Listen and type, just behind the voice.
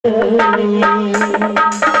ಅಣ್ಣ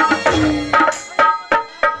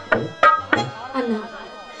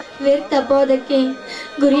ವ್ಯರ್ಥ ಅಪವಾದಕ್ಕೆ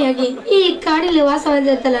ಗುರಿಯಾಗಿ ಈ ಕಾಡಲ್ಲಿ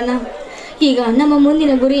ವಾಸವಾಗಿರುತ್ತಲ್ಲ ಈಗ ನಮ್ಮ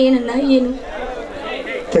ಮುಂದಿನ ಗುರಿ ಏನನ್ನ ಏನು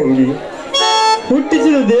ತಂಗಿ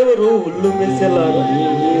ಹುಟ್ಟಿಸಿದ ದೇವರು ಹುಲ್ಲು ಮೆಚ್ಚಲಾರ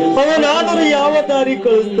ಅವನಾದರೂ ಯಾವ ದಾರಿ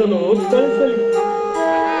ಕಳಿಸ್ತಾನೋ ಕಳಿಸಲಿ.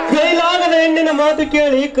 ಕೈಲಾಗದ ಹೆಣ್ಣಿನ ಮಾತು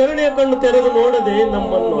ಕೇಳಿ ಕರುಣೆಯ ಕಣ್ಣು ತೆರೆದು ನೋಡದೆ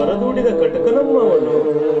ನಮ್ಮನ್ನು ಹೊರದೂಡಿದ ಕಟಕ ನಮ್ಮವನು.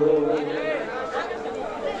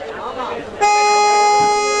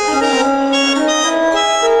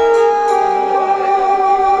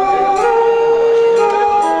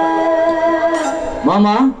 ಮಾಮ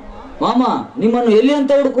ಮಾಮ ನಿಮ್ಮನ್ನು ಎಲ್ಲಿ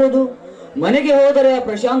ಅಂತ ಹುಡುಕೋದು? ಮನೆಗೆ ಹೋದರೆ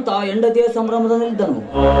ಪ್ರಶಾಂತ ಹೆಂಡತಿಯ ಸಂಭ್ರಮದಲ್ಲಿದ್ದನು.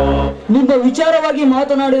 ನಿಮ್ಮ ವಿಚಾರವಾಗಿ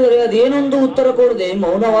ಮಾತನಾಡಿದರೆ ಅದೇನೊಂದು ಉತ್ತರ ಕೊಡದೆ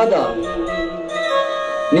ಮೌನವಾದ.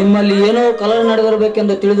 ನಿಮ್ಮಲ್ಲಿ ಏನೋ ಕಲಹ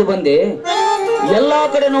ನಡೆದಿರಬೇಕೆಂದು ತಿಳಿದು ಬಂದೆ. ಎಲ್ಲಾ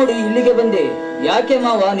ಕಡೆ ನೋಡಿ ಇಲ್ಲಿಗೆ ಬಂದೆ. ಯಾಕೆ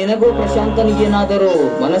ಮಾವ, ನಿನಗೂ ಪ್ರಶಾಂತನಿಗೇನಾದರೂ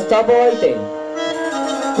ಮನಸ್ತಾಪವಾಯಿತೆ?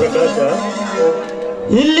 ಪ್ರಕಾಶ,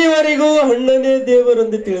 ಇಲ್ಲಿವರೆಗೂ ಅಣ್ಣನೇ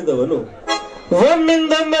ದೇವರೆಂದು ತಿಳಿದವನು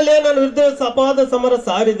ಒಮ್ಮಿಂದೊಮ್ಮೆಲೆ ನನ್ನ ವಿರುದ್ಧ ಸಪಾದ ಸಮರ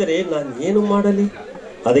ಸಾರಿದರೆ ನಾನು ಏನು ಮಾಡಲಿ?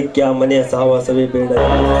 ಅದಕ್ಕೆ ಆ ಮನೆಯ ಸಹವಾಸವೇ ಬೇಡ.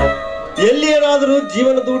 ಎಲ್ಲಿಯರಾದರೂ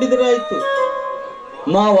ಜೀವನ ದೂಡಿದರಾಯ್ತು.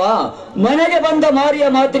 ಮಾವ, ಮನೆಗೆ ಬಂದ ಮಾರಿಯ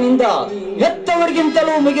ಮಾತಿನಿಂದ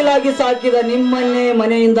ಹೆತ್ತವರಿಗಿಂತಲೂ ಮಿಗಿಲಾಗಿ ಸಾಕಿದ ನಿಮ್ಮನ್ನೇ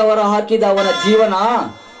ಮನೆಯಿಂದ ಹೊರ ಹಾಕಿದ ಅವನ ಜೀವನ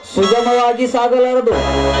ಸುಗಮವಾಗಿ ಸಾಗಲಾರದು.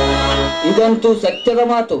 ಇದಂತೂ ಸತ್ಯದ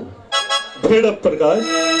ಮಾತು. ಬೇಡ ಪ್ರಕಾಶ್,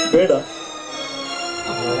 ಬೇಡ.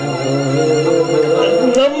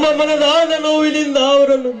 ನಮ್ಮ ಮನದಾದ ನೋವಿನಿಂದ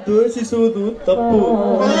ಅವರನ್ನು ದೂಷಿಸುವುದು ತಪ್ಪು.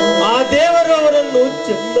 ಆ ದೇವರು ಅವರನ್ನು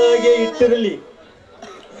ಚೆನ್ನಾಗಿ ಇಟ್ಟಿರಲಿ.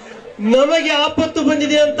 ನಮಗೆ ಆಪತ್ತು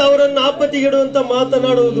ಬಂದಿದೆ ಅಂತ ಅವರನ್ನು ಆಪತ್ತಿಗಿಡುವಂತ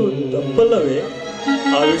ಮಾತನಾಡುವುದು ತಪ್ಪಲ್ಲವೇ?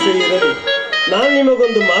 ಆ ವಿಷಯ ಇರಲಿ. ನಾನು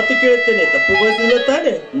ನಿಮಗೊಂದು ಮಾತು ಕೇಳುತ್ತೇನೆ, ತಪ್ಪು ಭಾವಿಸಿಲ್ಲ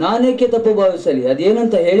ತಾನೆ? ನಾನೇಕೆ ತಪ್ಪು ಭಾವಿಸಲಿ?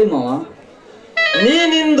 ಅದೇನಂತ ಹೇಳಿ ಮಾವ.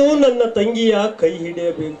 ನೀನಿಂದು ನನ್ನ ತಂಗಿಯ ಕೈ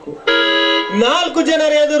ಹಿಡಿಯಬೇಕು. 4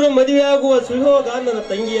 ಜನರ ಎದುರು ಮದುವೆಯಾಗುವ ಸುಯೋಗ ನನ್ನ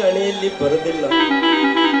ತಂಗಿಯ ಹಣೆಯಲ್ಲಿ ಬರದಿಲ್ಲ.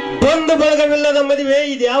 ಬಂಧು ಬಳಗವಿಲ್ಲದ ಮದುವೆ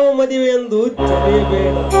ಇದ್ಯಾವ ಮದುವೆ ಎಂದು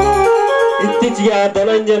ಜರೆಯಬೇಡ. ಇತ್ತೀಚೆಗೆ ಆ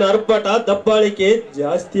ಧನಂಜಯನ ಅರ್ಪಟ ದಬ್ಬಾಳಿಕೆ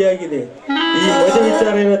ಜಾಸ್ತಿ ಆಗಿದೆ. ಈ ಮದುವೆ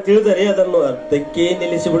ವಿಚಾರ ತಿಳಿದರೆ ಅದನ್ನು ಅರ್ಧಕ್ಕೆ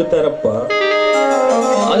ನಿಲ್ಲಿಸಿ ಬಿಡ್ತಾರಪ್ಪ.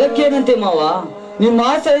 ಅದಕ್ಕೇನಂತೆ ಮಾವ, ನಿಮ್ಮ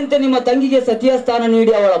ಆಸೆಯಂತೆ ನಿಮ್ಮ ತಂಗಿಗೆ ಸತಿಯ ಸ್ಥಾನ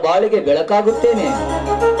ನೀಡಿ ಅವಳ ಬಾಳಿಗೆ ಬೆಳಕಾಗುತ್ತೇನೆ.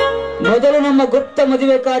 ಮೊದಲು ನಮ್ಮ ಗುಪ್ತ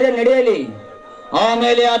ಮದುವೆ ಕಾರ್ಯ ನಡೆಯಲಿ,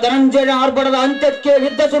 ಆಮೇಲೆ ಆ ಧನಂಜಯನ ಆರ್ಭಟದ ಅಂತ್ಯಕ್ಕೆ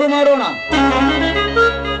ಯುದ್ಧ ಶುರು ಮಾಡೋಣ.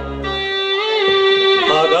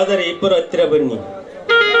 ಹಾಗಾದರೆ ಇಬ್ಬರು ಹತ್ತಿರ ಬನ್ನಿ.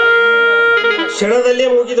 ಕ್ಷಣದಲ್ಲೇ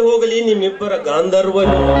ಮುಗಿದು ಹೋಗಲಿ ನಿಮ್ಮಿಬ್ಬರ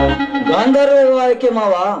ಗಾಂಧರ್ವಕ್ಕೆ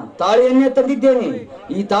ಮಾವ, ತಾಳಿಯನ್ನೇ ತಂದಿದ್ದೇನೆ.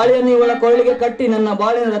 ಈ ತಾಳಿಯನ್ನು ಇವಳ ಕೊಳ್ಳಿಗೆ ಕಟ್ಟಿ ನನ್ನ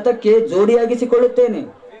ಬಾಳಿನ ರಥಕ್ಕೆ ಜೋಡಿಯಾಗಿಸಿಕೊಳ್ಳುತ್ತೇನೆ.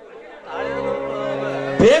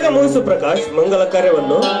 ಬೇಗ ಮುಗಿಸು ಪ್ರಕಾಶ್ ಮಂಗಲ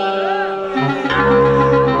ಕಾರ್ಯವನ್ನು.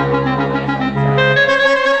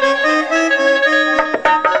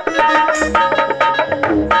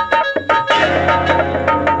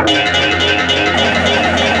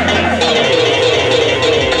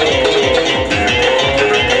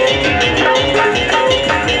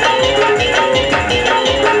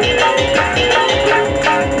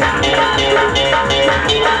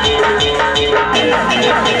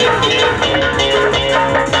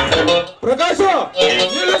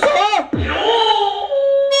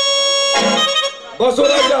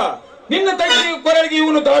 ಬಸವರಾಜ, ನಿನ್ನ ತಂಗಿ ಕೊರಳಿಗೆ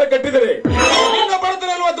ಇವನು ತಾಳೆ ಕಟ್ಟಿದರೆ ನಿನ್ನ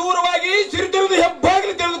ಬಡತನಲ್ವ ದೂರವಾಗಿ ಸಿರಿದಿರುವುದು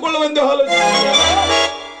ಹೆಬ್ಬಾಗಿಲು ತಿಳಿದುಕೊಳ್ಳುವಂತೆ ಆಲೋಚನೆ.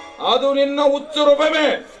 ಅದು ನಿನ್ನ ಹುಚ್ಚು ರೂಪಮೆ.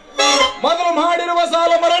 ಮೊದಲು ಮಾಡಿರುವ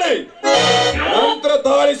ಸಾಲ ಮರಳಿ, ನಂತರ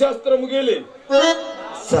ತಾಳಿ ಶಾಸ್ತ್ರ ಮುಗಿಯಲಿ.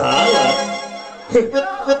 ಸಾಲ?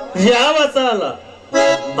 ಯಾವ ಸಾಲ?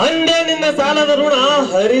 ಅಂದೇ ನಿನ್ನ ಸಾಲದ ಋಣ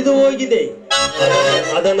ಹರಿದು ಹೋಗಿದೆ.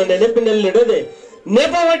 ಅದನ್ನು ನೆನಪಿನಲ್ಲಿಡದೆ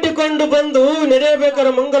ನೆಪ ಒಡ್ಡಿಕೊಂಡು ಬಂದು ನಡೆಯಬೇಕಾದ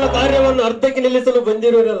ಮಂಗಲ ಕಾರ್ಯವನ್ನು ಅರ್ಧಕ್ಕೆ ನಿಲ್ಲಿಸಲು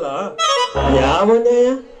ಬಂದಿರೋರಲ್ಲ, ಯಾವ ನ್ಯಾಯ?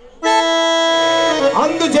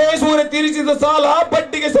 ಅಂದು ಜಯಸೂರ್ಯ ತೀರಿಸಿದ ಸಾಲ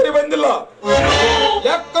ಬಡ್ಡಿಗೆ ಸರಿ ಬಂದಿಲ್ಲ.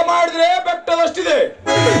 ಲೆಕ್ಕ ಮಾಡಿದ್ರೆ ಬೆಟ್ಟದಷ್ಟಿದೆ.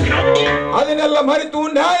 ಅದನ್ನೆಲ್ಲ ಮರೆತು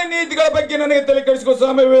ನ್ಯಾಯ ನೀತಿಗಳ ಬಗ್ಗೆ ನನಗೆ ತಲೆ ಕೆಡಿಸಿಕೋ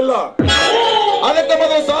ಸಮಯವಿಲ್ಲ. ಅದಕ್ಕೆ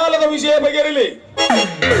ಮೊದಲು ಸಾಲದ ವಿಷಯ ಬಗೆಹರಿಲಿ,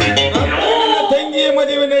 ತಂಗಿಯ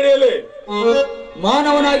ಮದುವೆ ನಡೆಯಲಿ.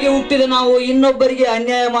 ಮಾನವನಾಗಿ ಹುಟ್ಟಿದ ನಾವು ಇನ್ನೊಬ್ಬರಿಗೆ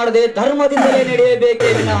ಅನ್ಯಾಯ ಮಾಡದೆ ಧರ್ಮದಿಂದಲೇ ನಡೆಯಬೇಕೇ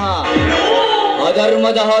ವಿನಃ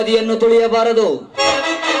ಅಧರ್ಮದ ಹಾದಿಯನ್ನು ತುಳಿಯಬಾರದು.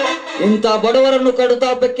 ಇಂಥ ಬಡವರನ್ನು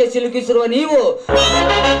ಕಡುತಾಪಕ್ಕೆ ಸಿಲುಕಿಸಿರುವ ನೀವು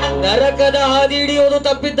ನರಕದ ಹಾದಿ ಹಿಡಿಯುವುದು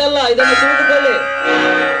ತಪ್ಪಿದ್ದಲ್ಲ, ಇದನ್ನು ತಿಳಿದುಕೊಳ್ಳಿ.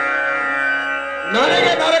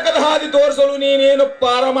 ನನಗೆ ನರಕದ ಹಾದಿ ತೋರಿಸಲು ನೀನೇನು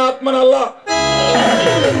ಪರಮಾತ್ಮನಲ್ಲ.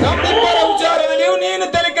 ನಮ್ಮಿಬ್ಬರ ವಿಚಾರದಲ್ಲಿ ನೀನು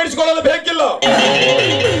ತಲೆ ಕೆಡಿಸಿಕೊಳ್ಳಲು ಬೇಕಿಲ್ಲ.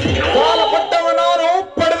 ಸಾಲ ಪಟ್ಟವನ ಅವನು,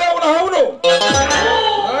 ಪಡೆದವನ ಅವನು.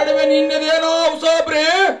 ನಡುವೆ ನಿನ್ನದೇನೋ ಉಸಾಬ್ರಿ.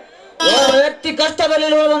 ವ್ಯಕ್ತಿ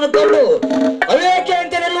ಕಷ್ಟದಲ್ಲಿರುವುದನ್ನು ಕಂಡು ಅವೇಕೆ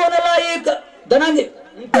ಅಂತ ನಿಲ್ಲುವುದಲ್ಲ ಈ ಧನಂಜಯ.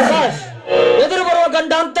 ಪ್ರಕಾಶ್, ಎದುರು ಬರುವ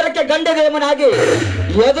ಗಂಡಾಂತರಕ್ಕೆ ಗಂಡದೇವನಾಗಿ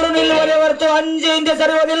ಎದುರು ನಿಲ್ಲುವದೇ ಹೊರತು ಅಂಜೆ ಹಿಂದೆ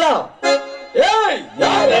ಸರಿಯೋದಿಲ್ಲ.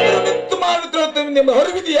 ನಿಂತು ಮಾಡುತ್ತಿರುವ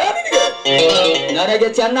ಹೊರಗಿದೆಯಾ ನಿನಗೆ? ನನಗೆ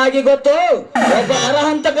ಚೆನ್ನಾಗಿ ಗೊತ್ತು, ಒಬ್ಬ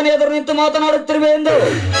ನರಹಂತಕನ ಎದುರು ನಿಂತು ಮಾತನಾಡುತ್ತಿರುವೆ ಎಂದು.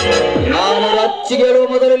 ನಾನು ರಚ್ಚಿಗೆ ಹೇಳುವ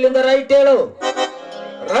ಮೊದಲು ಇಲ್ಲಿಂದ ರೈಟ್ ಹೇಳು.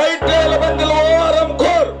 ರೈಟ್ ಹೇಳ ಬಂದಿಲ್ವೋ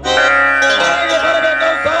ಆರಂಖೋರ್?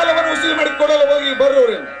 ಬರಬೇಕಾದ ಸಾಲವನ್ನು ವಸೂಲಿ ಮಾಡಿಕೊಡಲು ಹೋಗಿ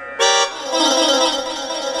ಬರೋರು.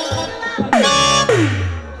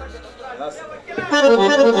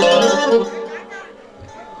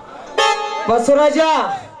 ಬಸವರಾಜ,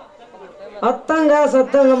 ಹತ್ತಂಗ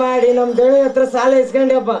ಸತ್ತಂಗ ಮಾಡಿ ನಮ್ ದಣಿ ಹತ್ರ ಸಾಲ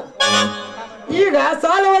ಇಸ್ಕೊಂಡ್ಯಪ್ಪ. ಈಗ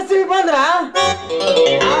ಸಾಲ ವಸೂಲಿಗೆ ಬಂದ್ರ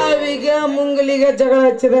ಆವಿಗೆ ಮುಂಗಲಿಗೆ ಜಗಳ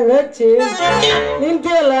ಹಚ್ಚಿದಂಗ ಹಚ್ಚಿ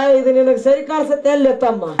ನಿಂತಿಯಲ್ಲ, ಇದು ನಿನಗೆ ಸರಿ ಕಾಣಿಸುತ್ತೆ ಅಲ್ಲೇ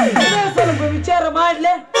ತಮ್ಮ? ಸ್ವಲ್ಪ ವಿಚಾರ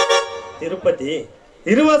ಮಾಡ್ಲೆ. ತಿರುಪತಿ,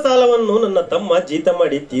 ಇರುವ ಸಾಲವನ್ನು ನನ್ನ ತಮ್ಮ ಜೀತ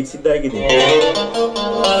ಮಾಡಿ ತೀರಿಸಿದ್ದಾಗಿದೆ.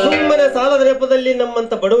 ಸುಮ್ಮನೆ ಸಾಲದ ನೆಪದಲ್ಲಿ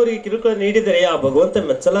ನಮ್ಮಂತ ಬಡವರಿಗೆ ಕಿರುಕುಳ ನೀಡಿದರೆ ಆ ಭಗವಂತ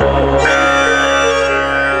ಮೆಚ್ಚಲಾರ.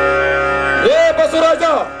 ಬಸವರಾಜ,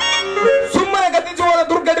 ಸುಮ್ಮನೆ ಗತಿಸುವ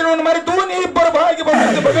ದುರ್ಘಟನೆಯನ್ನು ಮರೆತು ನೀವಿಬ್ಬರು ಬಾಯಿಗೆ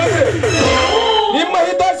ಬಂದಂತೆ ಬಗೆಹರಿಸಿ ನಿಮ್ಮ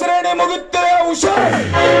ಹಿತಾಶ್ರೇಣಿ ಮುಗುತ್ತದೆ. ಹುಷಾರ್.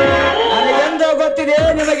 ನನಗೆಂದು ಗೊತ್ತಿದೆ,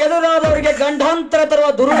 ನಿಮಗೆದುರಾದವರಿಗೆ ಗಂಡಾಂತರ ತರುವ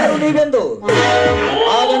ದುರುಳರು ನೀವೆಂದು.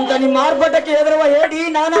 ಹಾಗಂತ ನಿಮ್ಮ ಆರ್ಭಟಕ್ಕೆ ಹೆದರುವ ಹೇಳಿ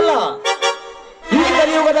ನಾನಲ್ಲ. ಈ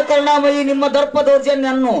ಕಲಿಯುಗದ ಕರುಣಾಮಯಿ ನಿಮ್ಮ ದರ್ಪ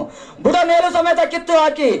ದೌರ್ಜನ್ಯನ್ನು ಬುಡ ಮೇಲು ಸಮೇತ ಕಿತ್ತು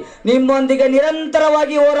ಹಾಕಿ ನಿಮ್ಮೊಂದಿಗೆ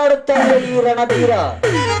ನಿರಂತರವಾಗಿ ಹೋರಾಡುತ್ತಾರೆ ಈ ರಣಧೀರ.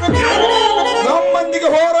 ನಮ್ಮೊಂದಿಗೆ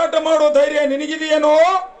ಹೋರಾಟ ಮಾಡುವ ಧೈರ್ಯ ನಿನಗಿದೆಯೇನೋ?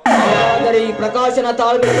 ಆದರೆ ಈ ಪ್ರಕಾಶನ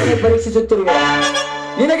ತಾಳ್ಮೆಯನ್ನು ಪರೀಕ್ಷಿಸುತ್ತಿರುವೆ.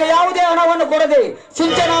 ನಿನಗೆ ಯಾವುದೇ ಹಣವನ್ನು ಕೊಡದೆ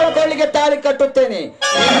ಸಿಂಚನಾಳ ಕೊಳ್ಳಿಗೆ ತಾಳಿ ಕಟ್ಟುತ್ತೇನೆ.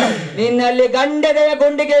 ನಿನ್ನಲ್ಲಿ ಗಂಡೆದೆಯ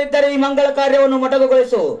ಗುಂಡಿಗೆ ಇದ್ದರೆ ಈ ಮಂಗಳ ಕಾರ್ಯವನ್ನು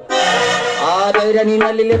ಮೊಟಕುಗೊಳಿಸು. ಆ ಧೈರ್ಯ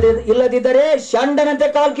ನಿನ್ನಲ್ಲಿ ಇಲ್ಲದಿದ್ದರೆ ಷಂಡನಂತೆ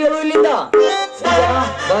ಕಾಲ್ ಕೀಳು ಇಲ್ಲಿಂದ.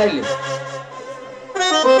 ಬಾಯಲ್ಲಿ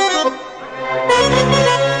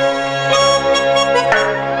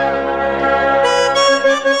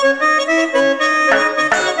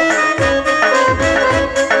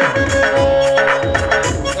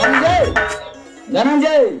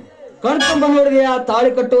ಧನಂಜಯ್, ಕಣ್ತುಂಬ ನೋಡಿದೆಯಾ ತಾಳಿ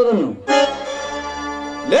ಕಟ್ಟುವುದನ್ನು?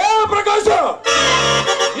 ಲೇ ಪ್ರಕಾಶ,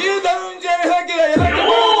 ಈ ಧನುಂಜಯ ಹಾಕಿದ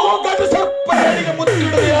ಸರ್ಪಗಳಿಗೆ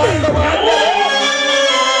ಮುತ್ತಿಡುವ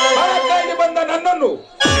ಹಣಕ್ಕಾಗಿ ಬಂದ ನನ್ನನ್ನು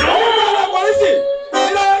ಅವಮಾನಗೊಳಿಸಿ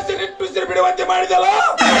ನಿರಾಶೆ ನಿಟ್ಟುಸಿರು ಬಿಡುವಂತೆ ಮಾಡಿದಲ್ಲ.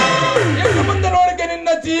 ಇನ್ನು ಮುಂದೆ ನೋಡಕ್ಕೆ ನಿನ್ನ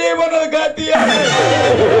ಜೀವನದ ಗಾತಿಯ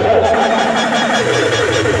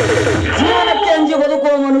ಜೀವನಕ್ಕೆ ಅಂಜಿ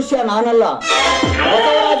ಬದುಕುವ ಮನುಷ್ಯ ನಾನಲ್ಲ.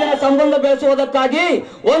 ಬಸವರಾಜನ ಸಂಬಂಧ ಬೆಳೆಸುವುದಕ್ಕಾಗಿ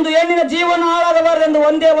ಒಂದು ಹೆಣ್ಣಿನ ಜೀವನ ಹಾಳಾಗಬಾರದೆಂದು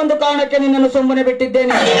ಒಂದೇ ಒಂದು ಕಾರಣಕ್ಕೆ ನಿನ್ನನ್ನು ಸುಮ್ಮನೆ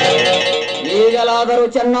ಬಿಟ್ಟಿದ್ದೇನೆ. ಈಗಲಾದರೂ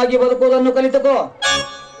ಚೆನ್ನಾಗಿ ಬದುಕುವುದನ್ನು ಕಲಿತುಕೋ.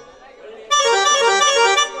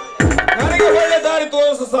 ನನಗೆ ಒಳ್ಳೆ ದಾರಿ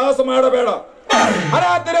ತೋರಿಸ ಸಾಹಸ ಮಾಡಬೇಡ.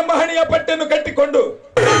 ಅನಾಥರೆಂಬ ಹಣಿಯ ಪಟ್ಟೆಯನ್ನು ಕಟ್ಟಿಕೊಂಡು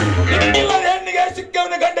ಹೆಣ್ಣಿಗೆ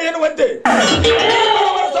ಸಿಕ್ಕವನ ಗಂಡ ಎನ್ನುವಂತೆ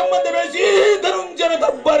ಸಂಬಂಧ ಬೆಳೆಸಿ ಧನುಂಜಯನ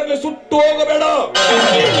ದಬ್ಬಾರಲ್ಲಿ ಸುಟ್ಟು ಹೋಗಬೇಡ.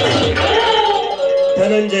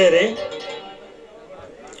 ಧನಂಜಯರೇ,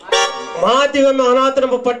 ಮಾತಿಗನ್ನು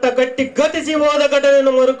ಅನಾಥನೆಂಬ ಪಟ್ಟ ಕಟ್ಟಿ ಗತಿಸಿ ಹೋದ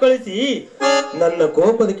ಘಟನೆಯನ್ನು ಮರುಕಳಿಸಿ ನನ್ನ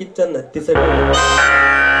ಕೋಪದ ಕಿಚ್ಚನ್ನು ಹತ್ತಿಸಬೇಡ.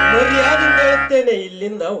 ಮರ್ಯಾದಿಂದ ಹೇಳುತ್ತೇನೆ,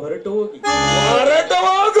 ಇಲ್ಲಿಂದ ಹೊರಟು ಹೋಗಿ. ಹೊರಟು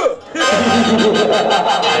ಹೋಗು.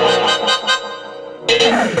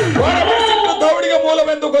 ದೌಡಿಗೆ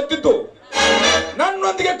ಮೂಲವೆಂದು ಗೊತ್ತಿತ್ತು.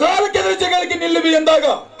 ನನ್ನೊಂದಿಗೆ ಕಾಲಕ್ಕೆದರ ಜಗಳಿಗೆ ನಿಲ್ಲುವಿ ಎಂದಾಗ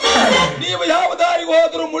ನೀವು ಯಾವ ದಾರಿಗೆ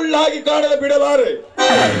ಹೋದರೂ ಮುಳ್ಳಾಗಿ ಕಾಣದ ಬಿಡಲಾರೆ.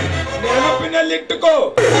 ನೆನಪಿನಲ್ಲಿಟ್ಟುಕೋ.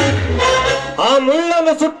 ಆ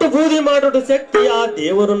ಮುಳ್ಳನ್ನು ಸುಟ್ಟು ಬೂದಿ ಮಾಡುವ ಶಕ್ತಿ ಆ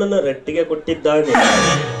ದೇವರು ನನ್ನ ರಟ್ಟಿಗೆ ಕೊಟ್ಟಿದ್ದಾನೆ.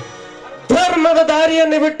 ಧರ್ಮದ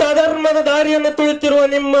ದಾರಿಯನ್ನು ಬಿಟ್ಟು ಅಧರ್ಮದ ದಾರಿಯನ್ನು ತುಳಿತಿರುವ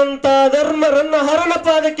ನಿಮ್ಮಂತ ಧರ್ಮರನ್ನ ಹರಣ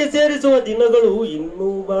ಪಾದಕ್ಕೆ ಸೇರಿಸುವ ದಿನಗಳು ಇನ್ನೂ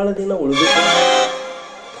ಬಹಳ ದಿನ ಉಳಿದಿದೆ.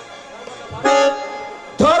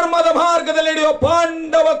 ಧರ್ಮದ ಮಾರ್ಗದಲ್ಲಿ ನಡೆಯುವ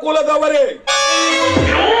ಪಾಂಡವ ಕುಲದವರೇ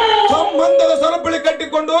ಸಂಬಂಧದ ಸರಪಳಿ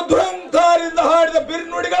ಕಟ್ಟಿಕೊಂಡು ದುರಂಕಾರದಿಂದ ಹಾಡಿದ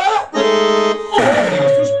ಬಿರುನುಡಿಗಳ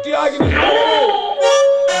ಸೃಷ್ಟಿಯಾಗಿ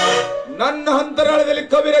ನನ್ನ ಅಂತರಾಳದಲ್ಲಿ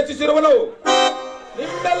ಕವಿ ರಚಿಸಿರುವನು.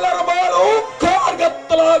 ನಿಮ್ಮೆಲ್ಲರ ಬಾಳು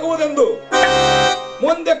ಕಾರ್ಗತ್ತಲಾಗುವುದೆಂದು.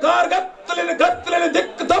 ಮುಂದೆ ಕತ್ತಲಿನ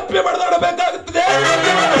ದಿಕ್ಕು ತಪ್ಪಿ ಬಡದಾಡಬೇಕಾಗುತ್ತದೆ.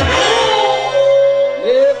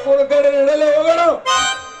 ಹೋಗೋಣ.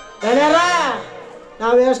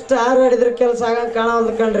 ನಾವ್ ಎಷ್ಟು ಹಾರಾಡಿದ್ರ ಕೆಲಸ ಆಗಂಗ್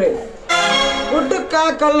ಕಾಣವಲ್ದು ಕಣ್ರಿ. ಗುಡ್ಡಕ್ಕ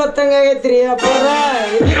ಕಲ್ಲತ್ತಂಗಾಗೈತ್ರಿ. ಅಪ್ಪರ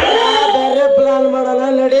ಬೇರೆ ಪ್ಲಾನ್ ಮಾಡೋಣ,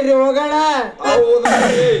 ನಡೀರಿ ಹೋಗೋಣ.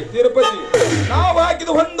 ಹೌದ್ರಿ ತಿರುಪತಿ, ನಾವು ಹಾಕಿದ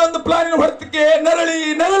ಒಂದೊಂದು ಪ್ಲಾನಿನ ಹೊರತಕ್ಕೆ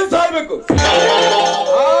ನರಳಿ ಸಾಯ್ಬೇಕು.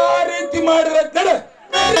 ಆ ರೀತಿ ಮಾಡಿದ್ರೆ ನಡ.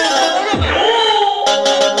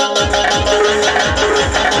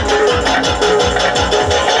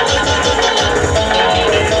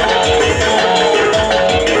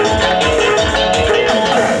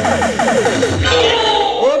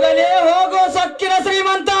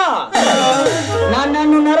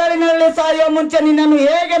 ನನ್ನನ್ನು ಸಾಯುವ ಮುಂಚೆ ನಿನ್ನನ್ನು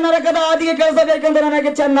ನರಕದ ಹಾದಿಗೆ ಕಳಿಸಬೇಕೆಂದು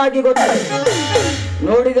ನನಗೆ ಚೆನ್ನಾಗಿ ಗೊತ್ತಿದೆ.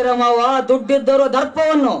 ನೋಡಿದರ ಮಾವ, ದುಡ್ಡಿದ್ದವರು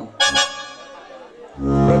ದರ್ಪವನ್ನು.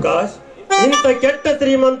 ಪ್ರಕಾಶ್, ಇಂಥ ಕೆಟ್ಟ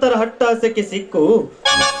ಶ್ರೀಮಂತರ ಹಟ್ಟಾಸಕ್ಕೆ ಸಿಕ್ಕು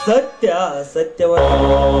ಸತ್ಯ ಅಸತ್ಯವಾಗಿದೆ,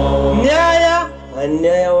 ನ್ಯಾಯ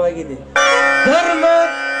ಅನ್ಯಾಯವಾಗಿದೆ, ಧರ್ಮ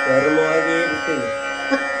ಧರ್ಮವಾಗಿ ಬಿಟ್ಟಿದೆ.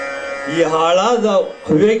 ಈ ಹಾಳಾದ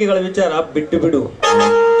ಅವಿವೇಕಿಗಳ ವಿಚಾರ ಬಿಟ್ಟು ಬಿಡು.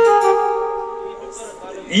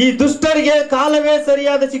 ಈ ದುಷ್ಟರಿಗೆ ಕಾಲವೇ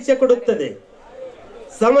ಸರಿಯಾದ ಶಿಕ್ಷೆ ಕೊಡುತ್ತದೆ.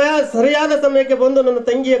 ಸರಿಯಾದ ಸಮಯಕ್ಕೆ ಬಂದು ನನ್ನ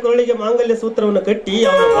ತಂಗಿಯ ಕೊರಳಿಗೆ ಮಾಂಗಲ್ಯ ಸೂತ್ರವನ್ನು ಕಟ್ಟಿ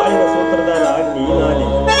ಅವನ ಬಾಳಿನ ಸೂತ್ರಧಾರ ನೀನಾದೆ.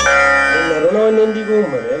 ನನ್ನ ಋಣವನ್ನೆಂದಿಗೂ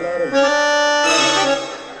ಮರೆಯಲಾರೆ.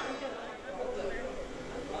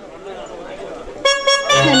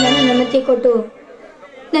 ನನ್ನನ್ನು ನಂಬಿಕೆ ಕೊಟ್ಟು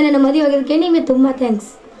ನನ್ನನ್ನು ಮದುವೆಯಾಗೋದಕ್ಕೆ ನಿಮಗೆ ತುಂಬಾ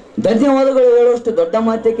ಥ್ಯಾಂಕ್ಸ್. ಧನ್ಯವಾದಗಳು ಹೇಳುವಷ್ಟು ದೊಡ್ಡ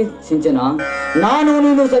ಮಾತಕ್ಕೆ ಸಿಂಚನ. ನಾನು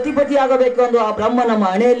ನೀನು ಸತಿಪತಿ ಆಗಬೇಕೆಂದು ಆ ಬ್ರಹ್ಮ ನಮ್ಮ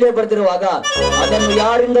ಹಣೆಯಲ್ಲೇ ಬರೆದಿರುವಾಗ ಅದನ್ನು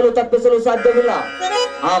ಯಾರಿಂದಲೂ ತಪ್ಪಿಸಲು ಸಾಧ್ಯವಿಲ್ಲ.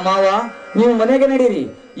 ಆ ಮಾವ, ನೀವು ಮನೆಗೆ ನಡೀರಿ.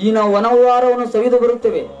 ಈ ನಾವು ವನವಾರವನ್ನು ಸವಿದು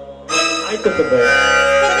ಬರುತ್ತೇವೆ. ಆಯ್ತು.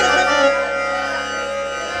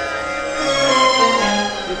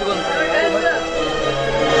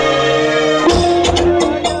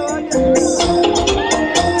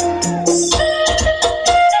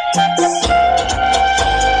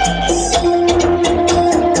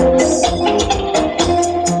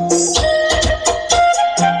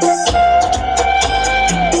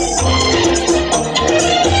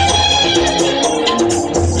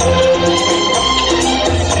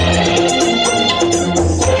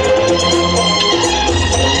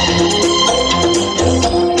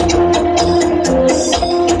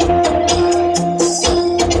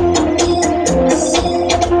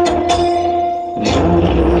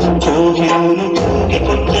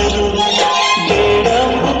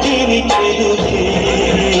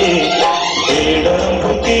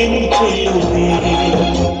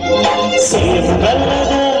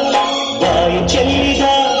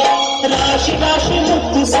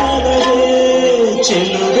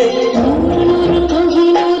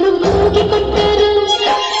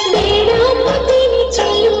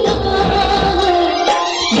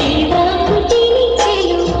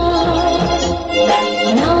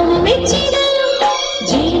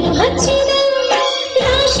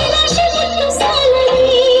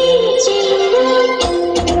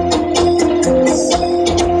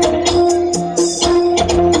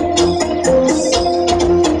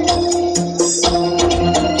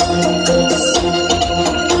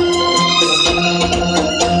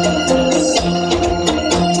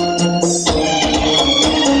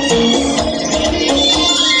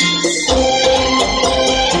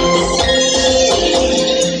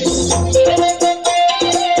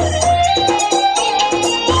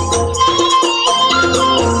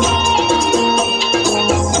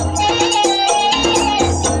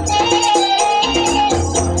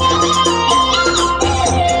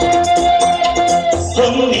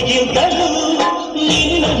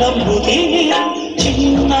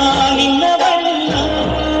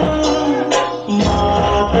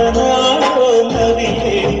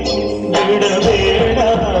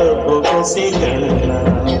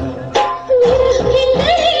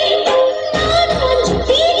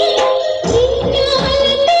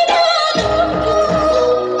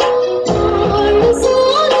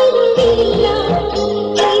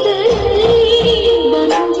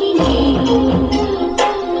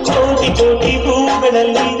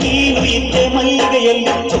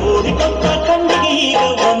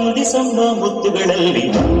 ಮುತ್ತುಗಳಲ್ಲಿ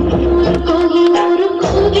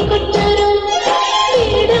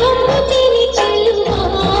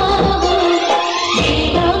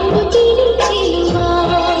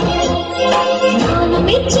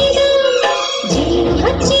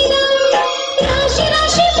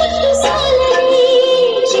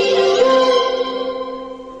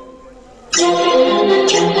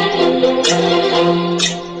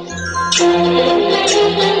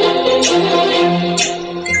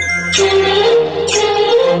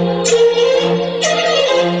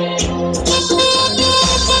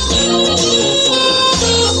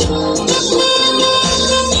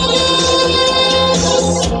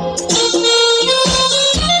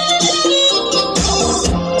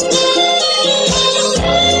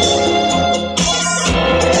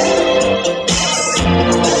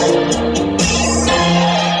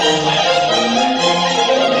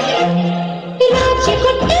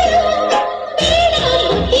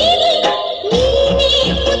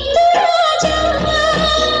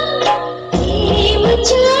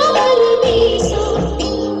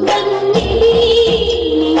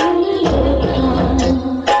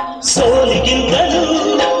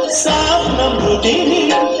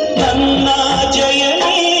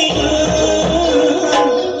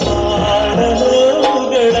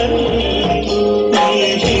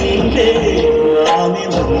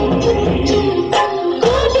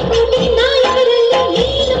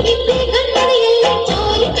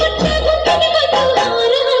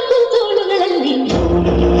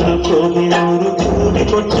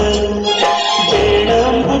ಕೊಟ್ಟ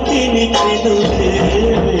ಬೇಡಂಬುತ್ತೀನಿ ಚೆಲುವೆ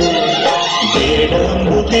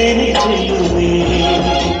ಬೇಡಂಬುತ್ತೀನಿ ಚೆಲುವೆ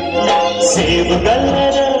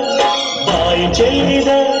ಸೇಬುಗಲ್ಲದ ಬಾಯಿ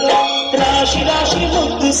ಚೆಲ್ಲಿದ ರಾಶಿ ರಾಶಿ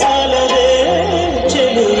ಮುದ್ದು ಸಾಲದೆ